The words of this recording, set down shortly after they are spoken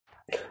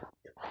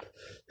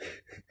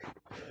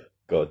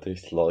God,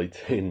 this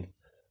lighting.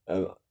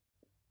 Um,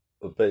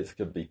 I bet it's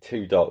going to be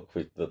too dark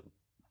with the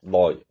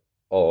light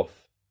off.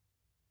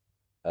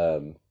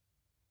 And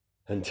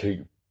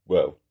too,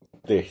 well,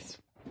 this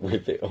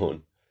with it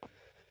on.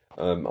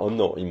 I'm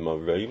not in my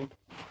room.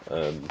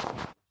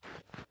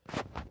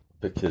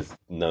 Because,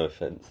 no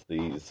offence,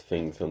 these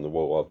things on the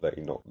wall are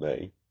very not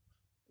me.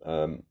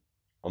 I'm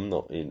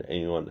not in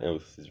anyone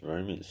else's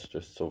room. It's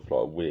just sort of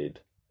like a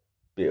weird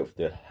bit of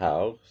the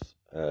house.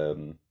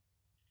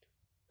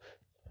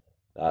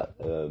 That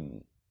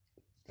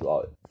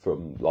like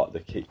from like the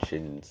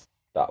kitchens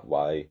that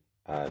way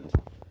and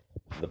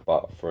the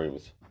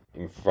bathrooms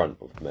in front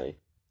of me.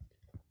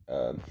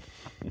 That's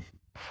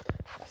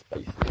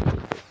basically what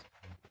it is.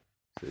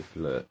 So if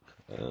you look,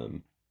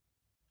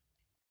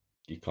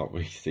 you can't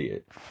really see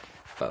it,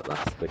 but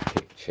that's the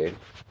kitchen.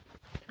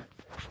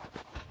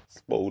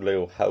 Small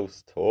little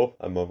house tour,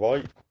 am I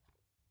right?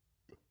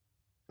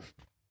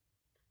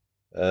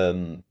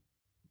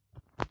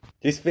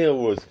 This video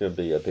was going to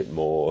be a bit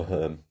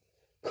more,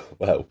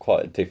 well,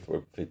 quite a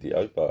different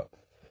video, but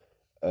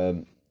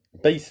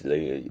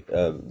basically,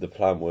 the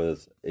plan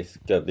was it's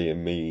going to be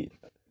me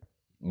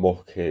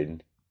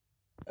mocking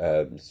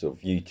sort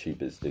of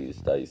YouTubers these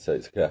days, so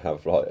it's going to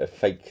have like a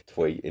fake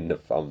tweet in the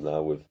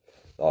thumbnail with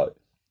like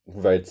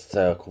red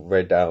circle,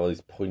 red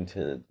arrows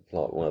pointing at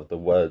like one of the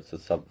words or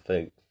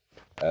something.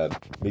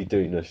 Me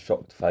doing a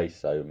shocked face,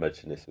 so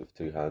imagine this with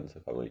two hands, I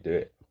can't really do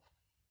it.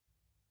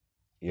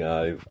 You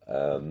know,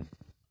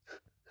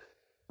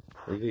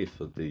 maybe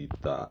if I do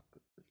that,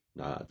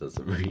 nah, it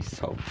doesn't really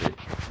solve it.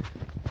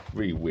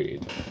 Really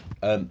weird.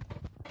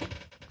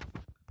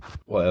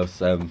 What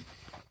else?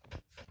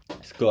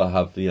 It's got to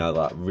have, you know,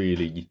 that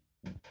really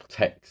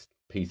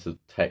piece of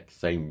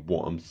text saying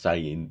what I'm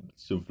saying,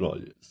 sort of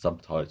like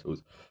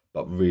subtitles,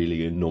 but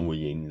really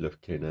annoying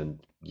looking, and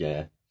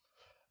yeah.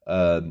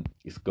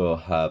 It's got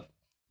to have,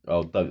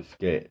 oh, don't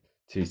forget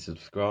to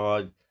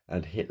subscribe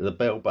and hit the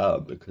bell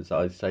button because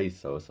I say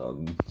so, or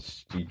some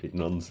stupid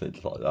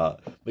nonsense like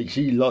that. Make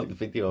sure you like the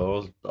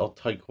video, I'll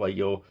take away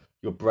your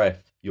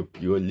breath, your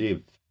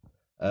live.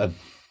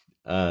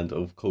 And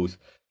of course,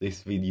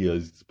 this video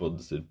is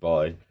sponsored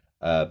by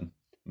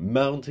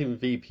Mountain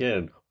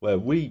VPN, where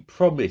we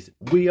promise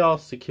we are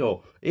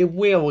secure. It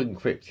will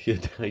encrypt your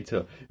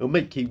data. It'll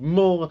make you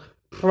more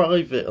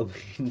private on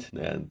the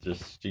internet and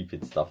just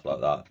stupid stuff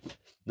like that.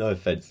 No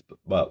offense, but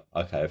well,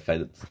 okay,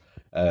 offense.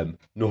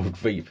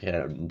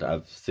 NordVPN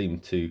have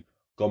seemed to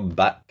gone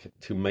back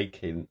to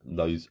making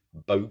those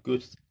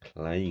bogus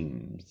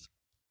claims.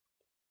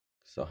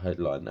 So I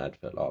headline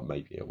advert like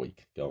maybe a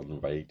week ago on the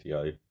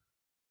radio.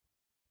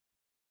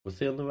 Was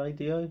it on the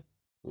radio?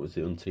 Or was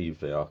it on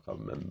TV? I can't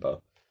remember.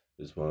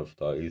 It was one of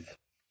those.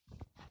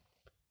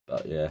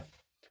 But yeah.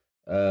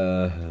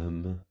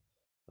 Oh,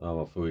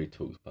 I've already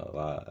talked about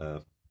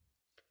that.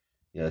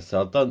 Yeah,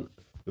 so the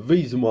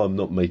reason why I'm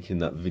not making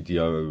that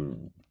video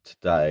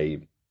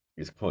today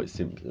is quite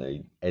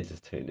simply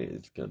editing it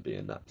is going to be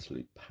an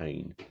absolute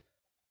pain.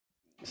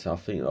 So I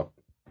think I'll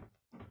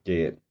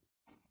get,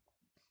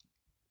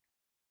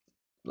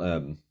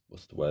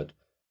 what's the word?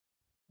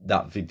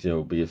 That video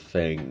will be a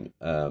thing,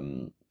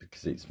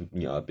 because it's,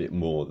 you know, a bit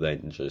more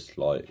than just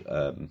like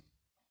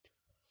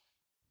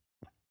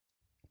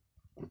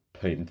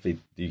putting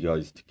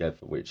videos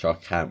together, which I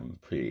can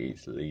pretty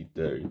easily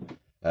do.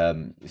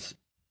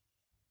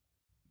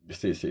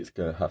 It's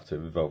going to have to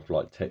involve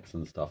like text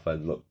and stuff,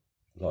 and look,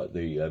 like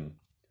the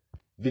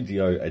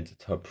video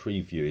editor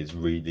preview is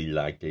really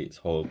laggy. It's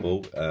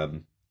horrible.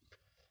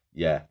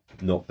 Yeah,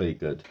 not very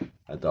good,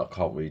 and I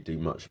can't really do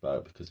much about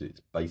it because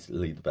it's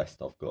basically the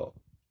best I've got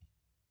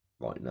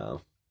right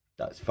now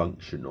that's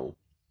functional.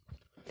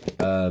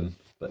 But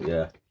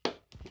yeah.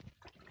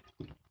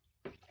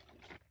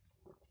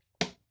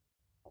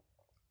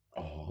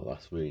 Oh,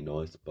 that's really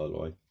nice, by the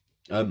way.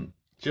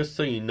 Just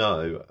so you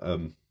know,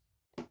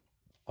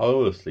 I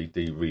honestly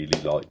do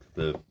really like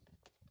the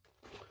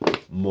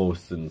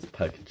Morrison's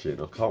packaging.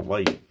 I can't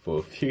wait for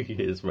a few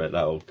years where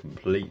they'll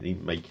completely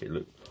make it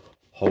look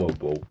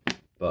horrible.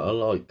 But I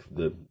like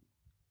the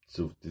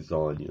sort of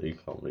design. You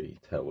can't really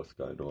tell what's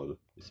going on.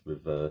 It's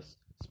reversed,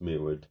 it's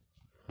mirrored.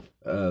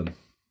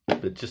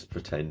 But just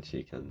pretend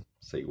you can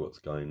see what's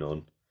going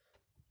on.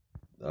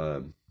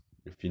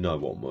 If you know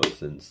what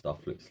Morrison's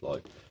stuff looks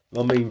like.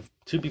 I mean,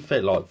 to be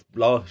fair, like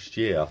last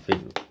year, I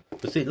think,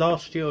 was it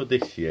last year or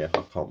this year?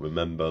 I can't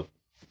remember.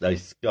 They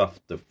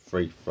scuffed the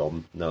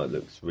Freeform. Now it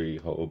looks really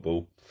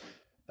horrible.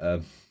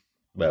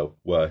 Well,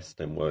 worse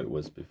than what it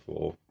was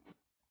before.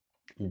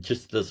 It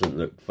just doesn't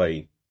look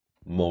very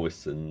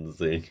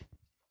Morrison's-y.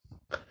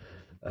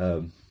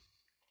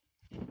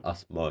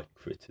 That's my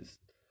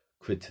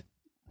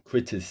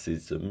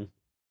criticism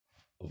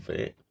of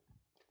it.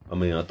 I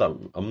mean,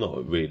 I'm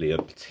not really a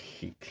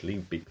particularly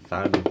big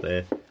fan of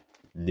their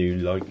new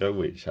logo,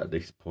 which at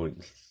this point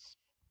is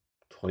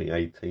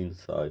 2018,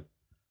 so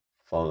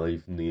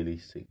nearly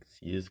 6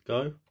 years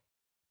ago.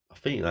 I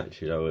think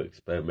actually they were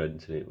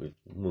experimenting it with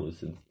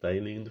Morrison's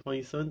Daily in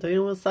 2017, I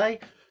want to say.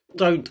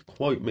 Don't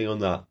quote me on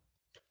that.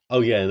 Oh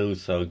yeah, and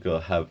also I've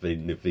got to have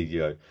in the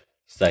video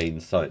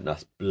saying something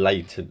that's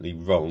blatantly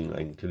wrong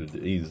and could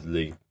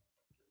easily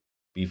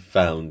be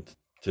found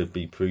to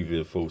be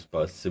proven false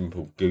by a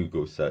simple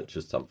Google search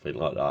or something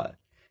like that.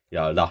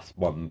 Yeah, that's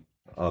one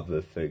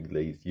other thing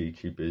these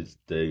YouTubers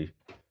do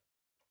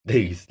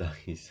these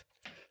days.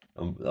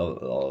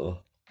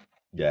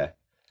 Yeah.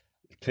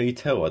 Can you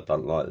tell I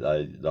don't like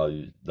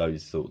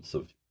those sorts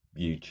of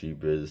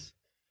YouTubers?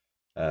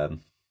 I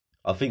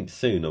think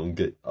soon I'm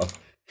good.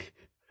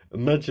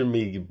 Imagine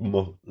me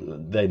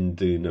then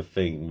doing a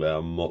thing where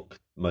I mock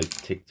most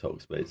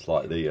TikToks, but it's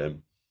like the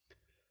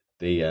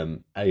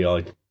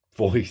AI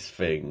voice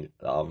thing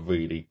that I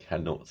really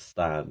cannot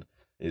stand.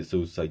 It's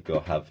also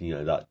got to have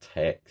that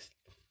text.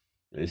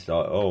 It's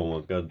like, oh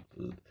my god,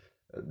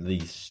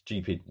 these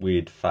stupid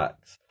weird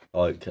facts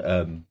like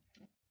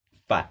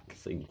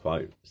facts in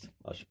quotes,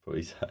 I should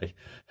probably say,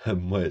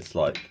 where it's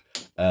like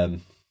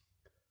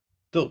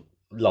like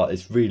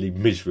it's really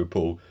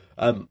miserable.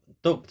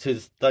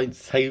 Doctors don't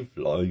save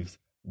lives;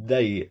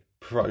 they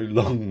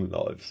prolong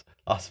lives.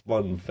 That's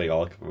one thing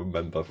I can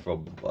remember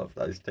from one of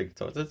those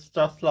TikToks. It's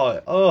just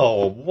like,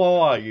 oh,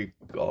 why,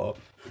 God?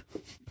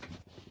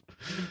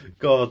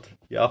 God,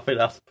 yeah, I think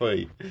that's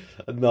pretty.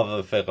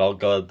 Another thing I've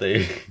got to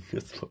do.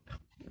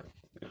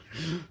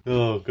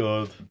 Oh,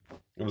 God.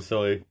 I'm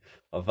sorry.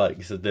 I've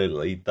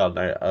accidentally done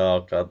it.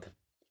 Oh, God.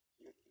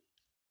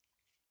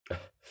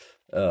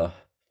 I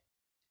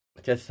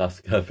guess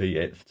that's going to be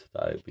it for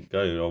today. I've been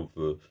going on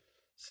for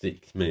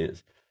 6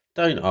 minutes.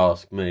 Don't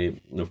ask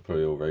me. I've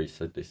probably already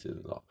said this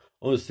in a lot.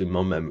 Honestly,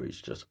 my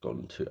memory's just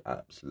gone to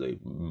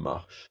absolute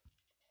mush.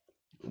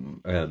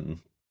 Yeah.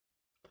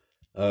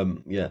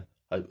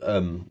 But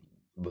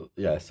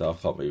yeah, so I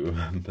can't really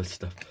remember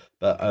stuff.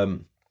 But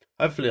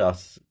hopefully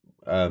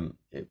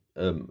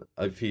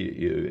hopefully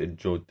you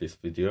enjoyed this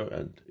video,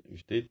 and if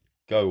you did,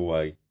 go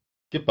away.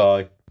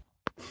 Goodbye.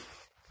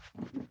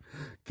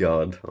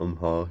 God, I'm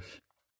harsh.